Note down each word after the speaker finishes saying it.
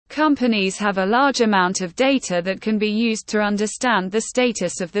Companies have a large amount of data that can be used to understand the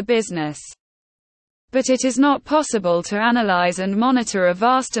status of the business. But it is not possible to analyze and monitor a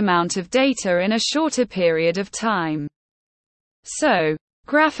vast amount of data in a shorter period of time. So,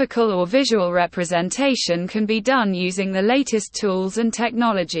 graphical or visual representation can be done using the latest tools and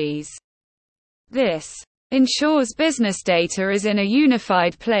technologies. This ensures business data is in a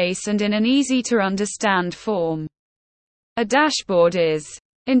unified place and in an easy-to-understand form. A dashboard is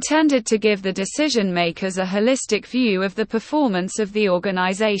intended to give the decision makers a holistic view of the performance of the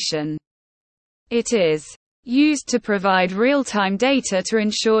organization. It is used to provide real-time data to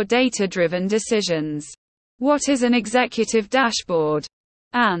ensure data-driven decisions. What is an executive dashboard?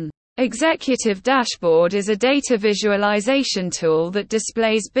 An executive dashboard is a data visualization tool that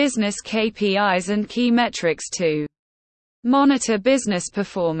displays business KPIs and key metrics to monitor business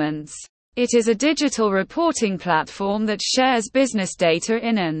performance. It is a digital reporting platform that shares business data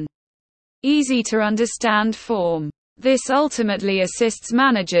in an easy-to-understand form. This ultimately assists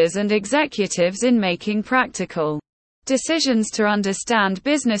managers and executives in making practical decisions to understand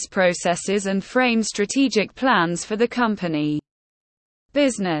business processes and frame strategic plans for the company.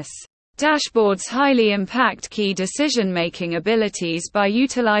 Business dashboards highly impact key decision-making abilities by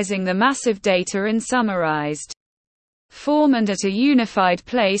utilizing the massive data in summarized form and at a unified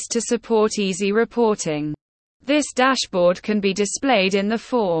place to support easy reporting. This dashboard can be displayed in the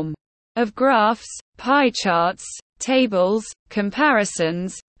form of graphs, pie charts, tables,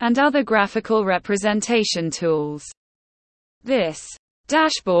 comparisons, and other graphical representation tools. This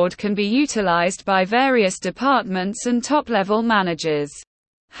dashboard can be utilized by various departments and top-level managers.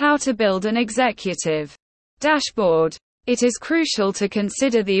 How to build an executive dashboard. It is crucial to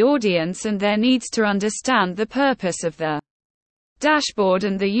consider the audience and their needs to understand the purpose of the dashboard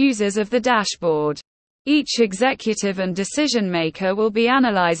and the users of the dashboard. Each executive and decision maker will be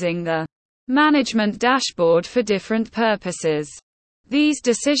analyzing the management dashboard for different purposes. These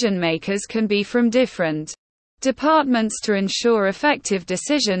decision makers can be from different departments to ensure effective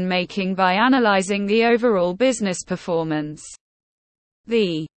decision making by analyzing the overall business performance.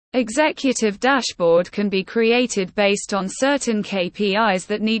 The executive dashboard can be created based on certain KPIs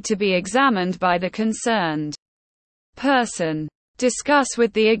that need to be examined by the concerned person. Discuss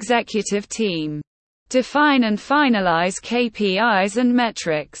with the executive team. Define and finalize KPIs and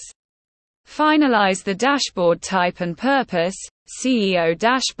metrics. Finalize the dashboard type and purpose: CEO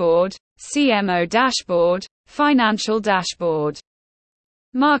dashboard, CMO dashboard, financial dashboard,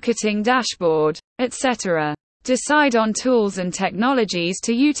 marketing dashboard, etc. Decide on tools and technologies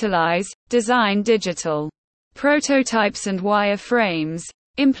to utilize. Design digital prototypes and wireframes.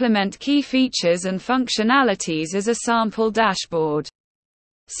 Implement key features and functionalities as a sample dashboard,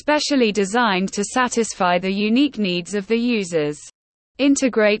 specially designed to satisfy the unique needs of the users.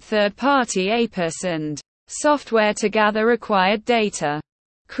 Integrate third-party APIs and software to gather required data.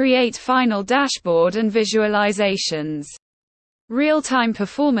 Create final dashboard and visualizations. Real-time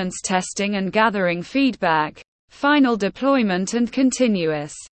performance testing and gathering feedback. Final deployment and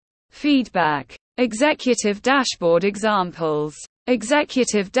continuous feedback. Executive dashboard examples.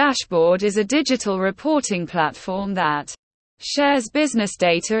 Executive dashboard is a digital reporting platform that shares business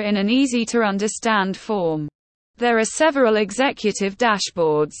data in an easy-to-understand form. There are several executive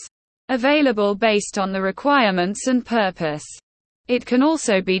dashboards available based on the requirements and purpose. It can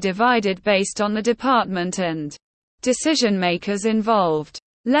also be divided based on the department and decision makers involved.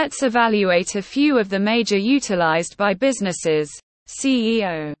 Let's evaluate a few of the major utilized by businesses.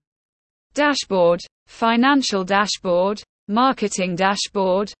 CEO dashboard, financial dashboard, marketing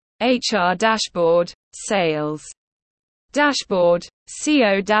dashboard, HR dashboard, sales dashboard,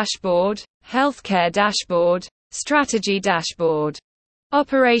 CO dashboard, healthcare dashboard, strategy dashboard,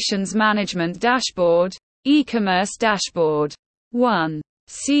 operations management dashboard, e-commerce dashboard. 1.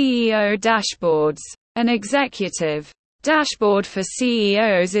 CEO dashboards. An executive dashboard for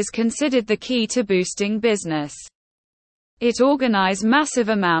CEOs is considered the key to boosting business. It organizes massive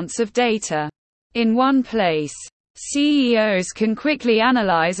amounts of data in one place. CEOs can quickly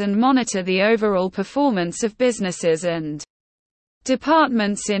analyze and monitor the overall performance of businesses and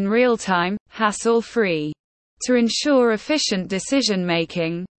departments in real time, hassle-free. To ensure efficient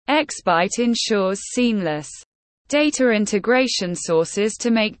decision-making, Xbyte ensures seamless data integration sources to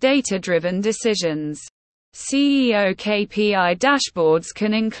make data-driven decisions. CEO KPI dashboards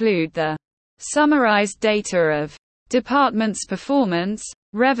can include the summarized data of departments' performance,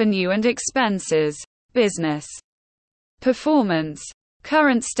 revenue and expenses, business performance,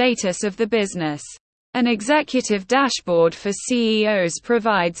 current status of the business. An executive dashboard for CEOs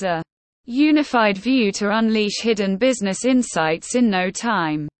provides a unified view to unleash hidden business insights in no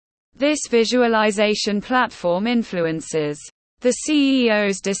time. This visualization platform influences the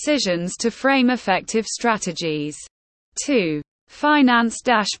CEO's decisions to frame effective strategies. 2. Finance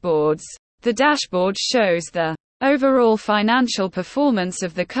dashboards. The dashboard shows the overall financial performance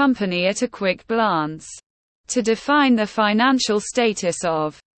of the company at a quick glance. To define the financial status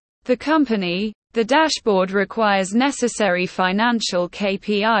of the company, the dashboard requires necessary financial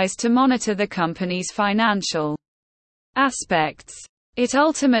KPIs to monitor the company's financial aspects. It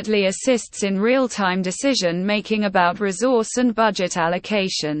ultimately assists in real-time decision-making about resource and budget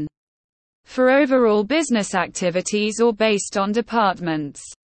allocation for overall business activities or based on departments.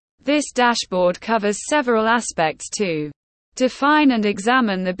 This dashboard covers several aspects to define and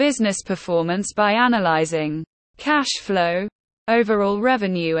examine the business performance by analyzing cash flow, overall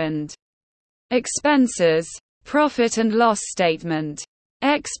revenue and expenses, profit and loss statement.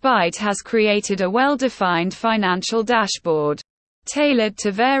 XByte has created a well-defined financial dashboard tailored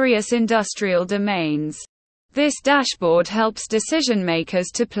to various industrial domains. This dashboard helps decision-makers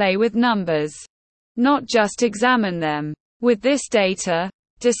to play with numbers, not just examine them. With this data,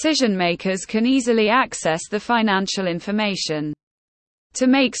 decision-makers can easily access the financial information to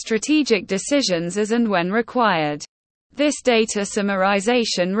make strategic decisions as and when required. This data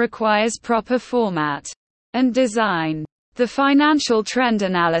summarization requires proper format and design. The financial trend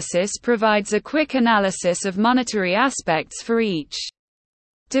analysis provides a quick analysis of monetary aspects for each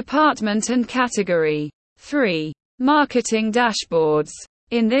department and category. 3. Marketing dashboards.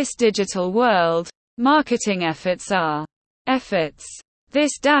 In this digital world, marketing efforts are efforts.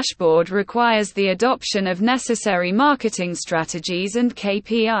 This dashboard requires the adoption of necessary marketing strategies and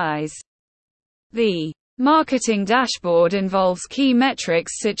KPIs. The marketing dashboard involves key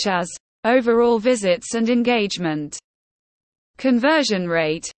metrics such as overall visits and engagement, conversion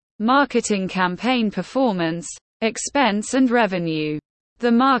rate, marketing campaign performance, expense and revenue.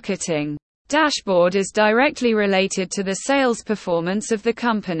 The marketing dashboard is directly related to the sales performance of the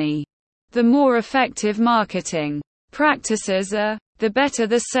company. The more effective marketing practices are, the better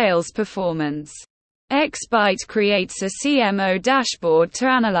the sales performance. XByte creates a CMO dashboard to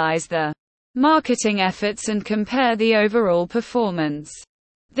analyze the marketing efforts and compare the overall performance.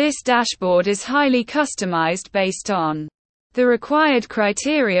 This dashboard is highly customized based on the required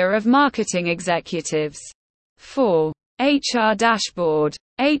criteria of marketing executives. 4. HR dashboard.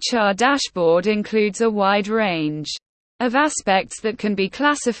 HR dashboard includes a wide range of aspects that can be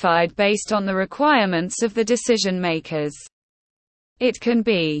classified based on the requirements of the decision makers. It can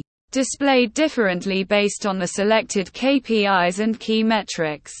be displayed differently based on the selected KPIs and key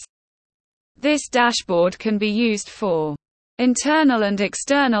metrics. This dashboard can be used for internal and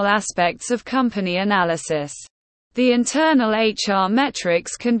external aspects of company analysis. The internal HR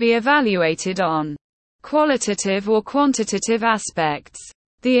metrics can be evaluated on qualitative or quantitative aspects.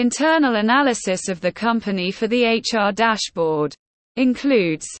 The internal analysis of the company for the HR dashboard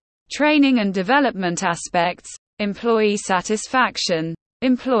includes training and development aspects, employee satisfaction,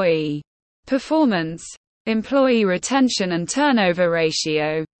 employee performance, employee retention and turnover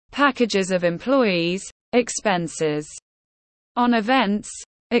ratio, packages of employees, expenses. On events,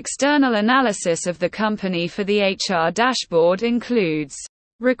 external analysis of the company for the HR dashboard includes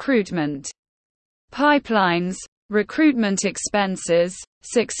recruitment pipelines, recruitment expenses,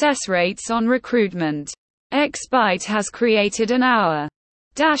 success rates on recruitment. XByte has created an hour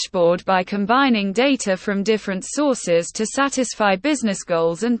dashboard by combining data from different sources to satisfy business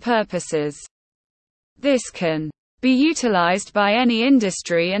goals and purposes. This can be utilized by any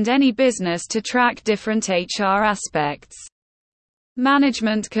industry and any business to track different HR aspects.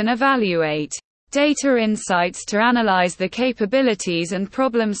 Management can evaluate data insights to analyze the capabilities and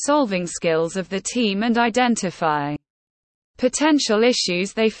problem-solving skills of the team and identify potential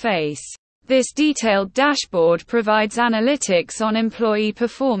issues they face. This detailed dashboard provides analytics on employee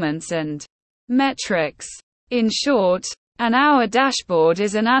performance and metrics. In short, an hour dashboard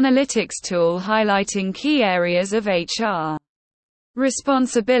is an analytics tool highlighting key areas of HR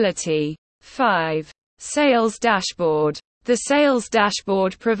responsibility. 5. Sales dashboard. The sales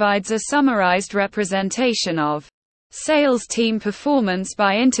dashboard provides a summarized representation of sales team performance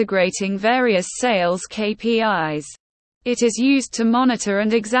by integrating various sales KPIs. It is used to monitor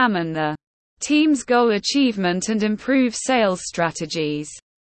and examine the team's goal achievement and improve sales strategies.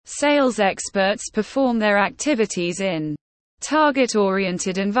 Sales experts perform their activities in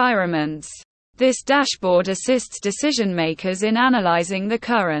target-oriented environments. This dashboard assists decision-makers in analyzing the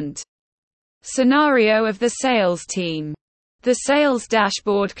current scenario of the sales team. The sales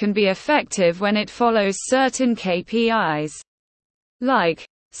dashboard can be effective when it follows certain KPIs, like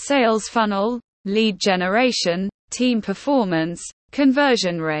sales funnel, lead generation, team performance,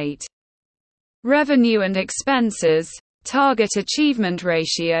 conversion rate, revenue and expenses, target achievement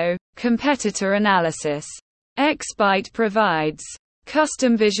ratio, competitor analysis. XByte provides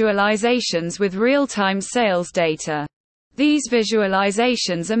custom visualizations with real-time sales data. These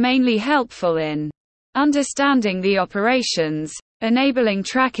visualizations are mainly helpful in understanding the operations, enabling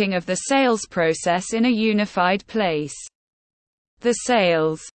tracking of the sales process in a unified place. The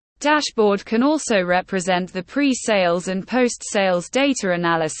sales dashboard can also represent the pre-sales and post-sales data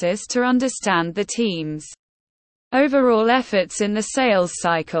analysis to understand the team's overall efforts in the sales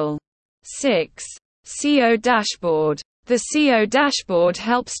cycle. 6. SEO dashboard. The SEO dashboard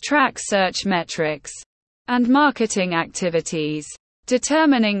helps track search metrics and marketing activities,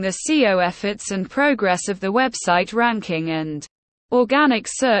 determining the SEO efforts and progress of the website ranking and organic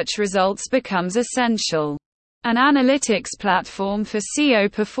search results becomes essential. An analytics platform for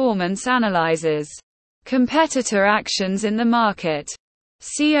SEO performance analyzes competitor actions in the market.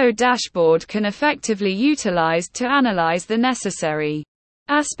 SEO dashboard can effectively utilized to analyze the necessary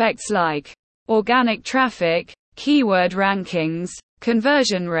aspects like organic traffic, keyword rankings,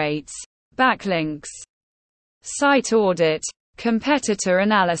 conversion rates, backlinks, site audit, competitor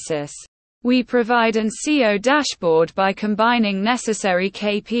analysis. We provide an SEO dashboard by combining necessary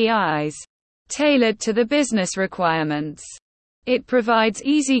KPIs tailored to the business requirements. It provides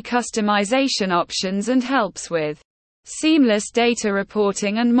easy customization options and helps with seamless data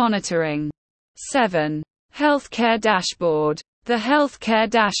reporting and monitoring. 7. Healthcare dashboard. The healthcare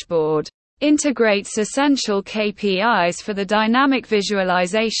dashboard integrates essential KPIs for the dynamic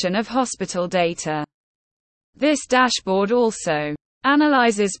visualization of hospital data. This dashboard also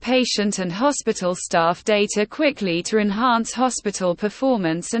analyzes patient and hospital staff data quickly to enhance hospital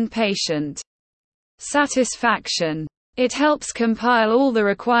performance and patient satisfaction. It helps compile all the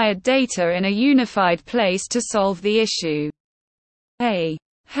required data in a unified place to solve the issue. A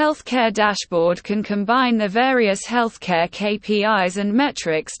healthcare dashboard can combine the various healthcare KPIs and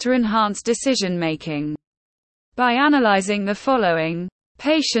metrics to enhance decision-making. By analyzing the following: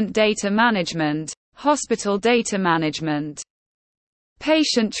 patient data management, hospital data management,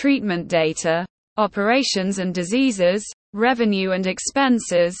 patient treatment data, operations and diseases, revenue and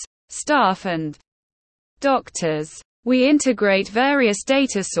expenses, staff and doctors. We integrate various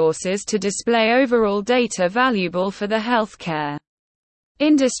data sources to display overall data valuable for the healthcare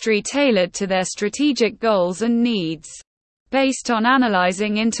industry tailored to their strategic goals and needs. Based on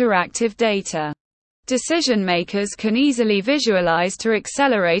analyzing interactive data, decision makers can easily visualize to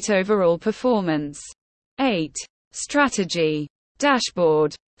accelerate overall performance. 8. Strategy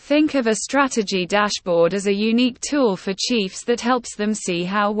dashboard. Think of a strategy dashboard as a unique tool for chiefs that helps them see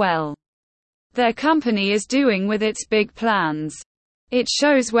how well their company is doing with its big plans. It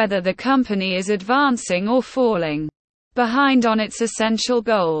shows whether the company is advancing or falling behind on its essential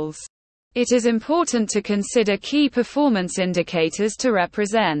goals. It is important to consider key performance indicators to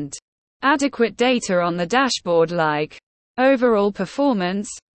represent adequate data on the dashboard like overall performance,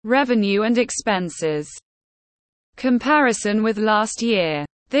 revenue and expenses. Comparison with last year.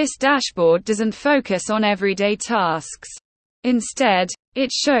 This dashboard doesn't focus on everyday tasks. Instead,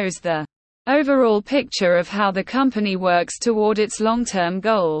 it shows the overall picture of how the company works toward its long-term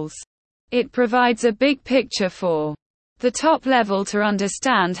goals. It provides a big picture for the top level to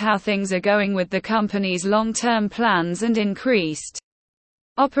understand how things are going with the company's long-term plans and increased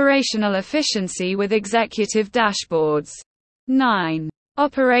operational efficiency with executive dashboards. 9.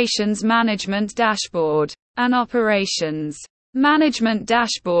 Operations Management Dashboard. An operations management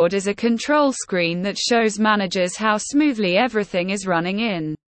dashboard is a control screen that shows managers how smoothly everything is running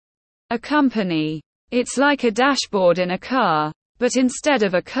in a company. It's like a dashboard in a car, but instead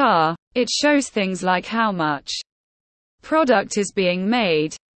of a car, it shows things like how much product is being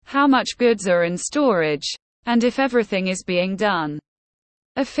made, how much goods are in storage, and if everything is being done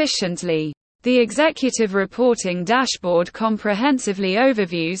efficiently. The executive reporting dashboard comprehensively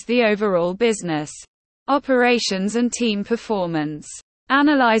overviews the overall business operations and team performance,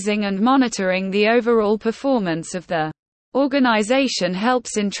 analyzing and monitoring the overall performance of the organization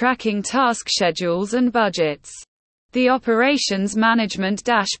helps in tracking task schedules and budgets. The Operations Management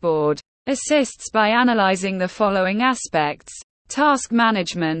Dashboard assists by analyzing the following aspects: task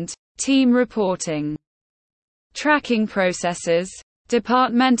management, team reporting, tracking processes,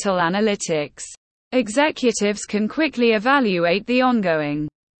 departmental analytics. Executives can quickly evaluate the ongoing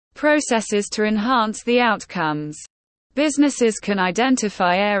processes to enhance the outcomes. Businesses can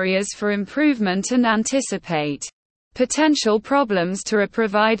identify areas for improvement and anticipate potential problems to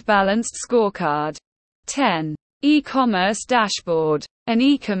provide balanced scorecard. 10. E-commerce dashboard. An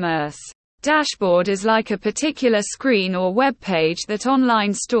e-commerce Dashboard is like a particular screen or web page that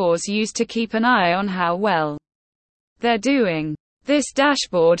online stores use to keep an eye on how well they're doing. This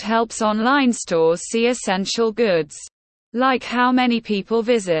dashboard helps online stores see essential goods, like how many people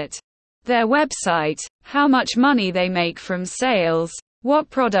visit their website, how much money they make from sales, what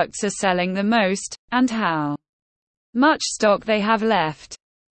products are selling the most, and how much stock they have left.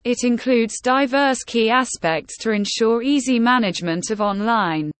 It includes diverse key aspects to ensure easy management of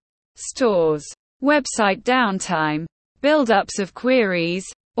online stores. Website downtime, build-ups of queries,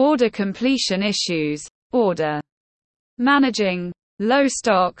 order completion issues, order managing, low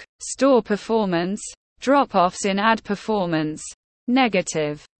stock, store performance, drop-offs in ad performance,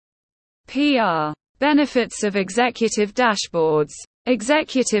 negative PR. Benefits of executive dashboards.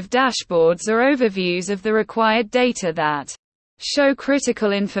 Executive dashboards are overviews of the required data that show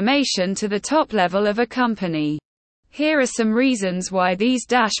critical information to the top level of a company. Here are some reasons why these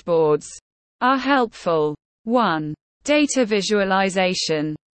dashboards are helpful. 1. Data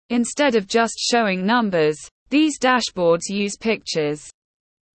visualization. Instead of just showing numbers, these dashboards use pictures,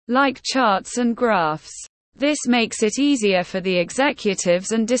 like charts and graphs. This makes it easier for the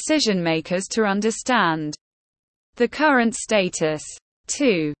executives and decision makers to understand the current status.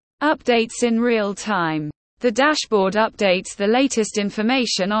 2. Updates in real time. The dashboard updates the latest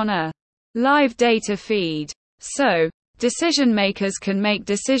information on a live data feed. So, decision makers can make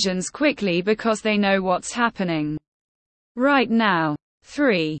decisions quickly because they know what's happening right now.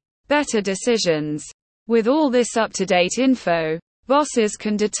 3. Better decisions. With all this up-to-date info, bosses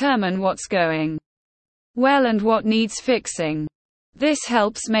can determine what's going well and what needs fixing. This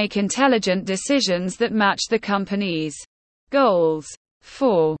helps make intelligent decisions that match the company's goals.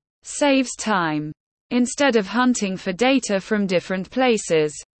 4. Saves time. Instead of hunting for data from different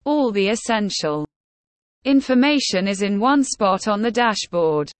places, all the essential information is in one spot on the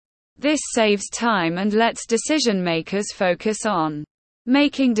dashboard. This saves time and lets decision makers focus on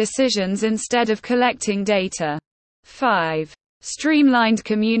making decisions instead of collecting data. 5. Streamlined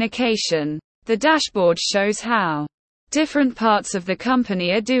communication. The dashboard shows how different parts of the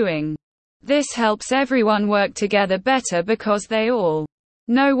company are doing. This helps everyone work together better because they all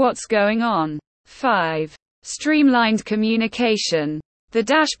know what's going on. 5. Streamlined communication. The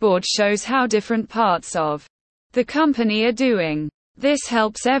dashboard shows how different parts of the company are doing. This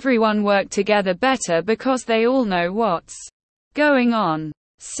helps everyone work together better because they all know what's going on.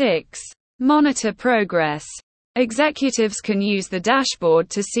 6. Monitor progress. Executives can use the dashboard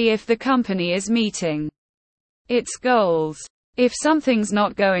to see if the company is meeting its goals. If something's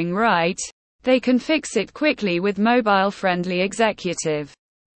not going right, they can fix it quickly with mobile-friendly executive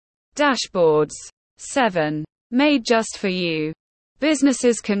dashboards. 7. Made just for you.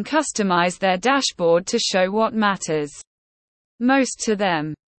 Businesses can customize their dashboard to show what matters most to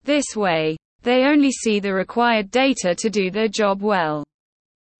them. This way, they only see the required data to do their job well.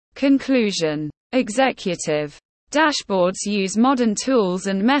 Conclusion. Executive dashboards use modern tools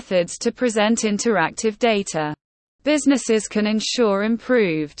and methods to present interactive data. Businesses can ensure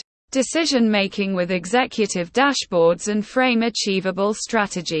improved decision-making with executive dashboards and frame achievable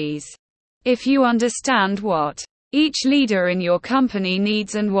strategies. If you understand what each leader in your company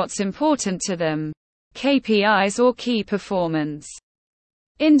needs and what's important to them, KPIs or key performance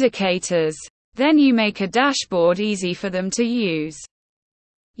indicators, then you make a dashboard easy for them to use.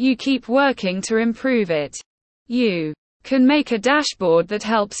 You keep working to improve it. You can make a dashboard that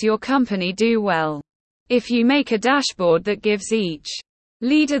helps your company do well. If you make a dashboard that gives each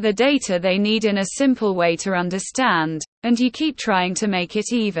leader the data they need in a simple way to understand, and you keep trying to make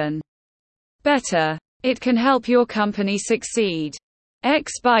it even better, it can help your company succeed.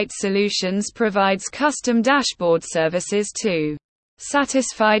 XByte Solutions provides custom dashboard services to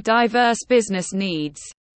satisfy diverse business needs.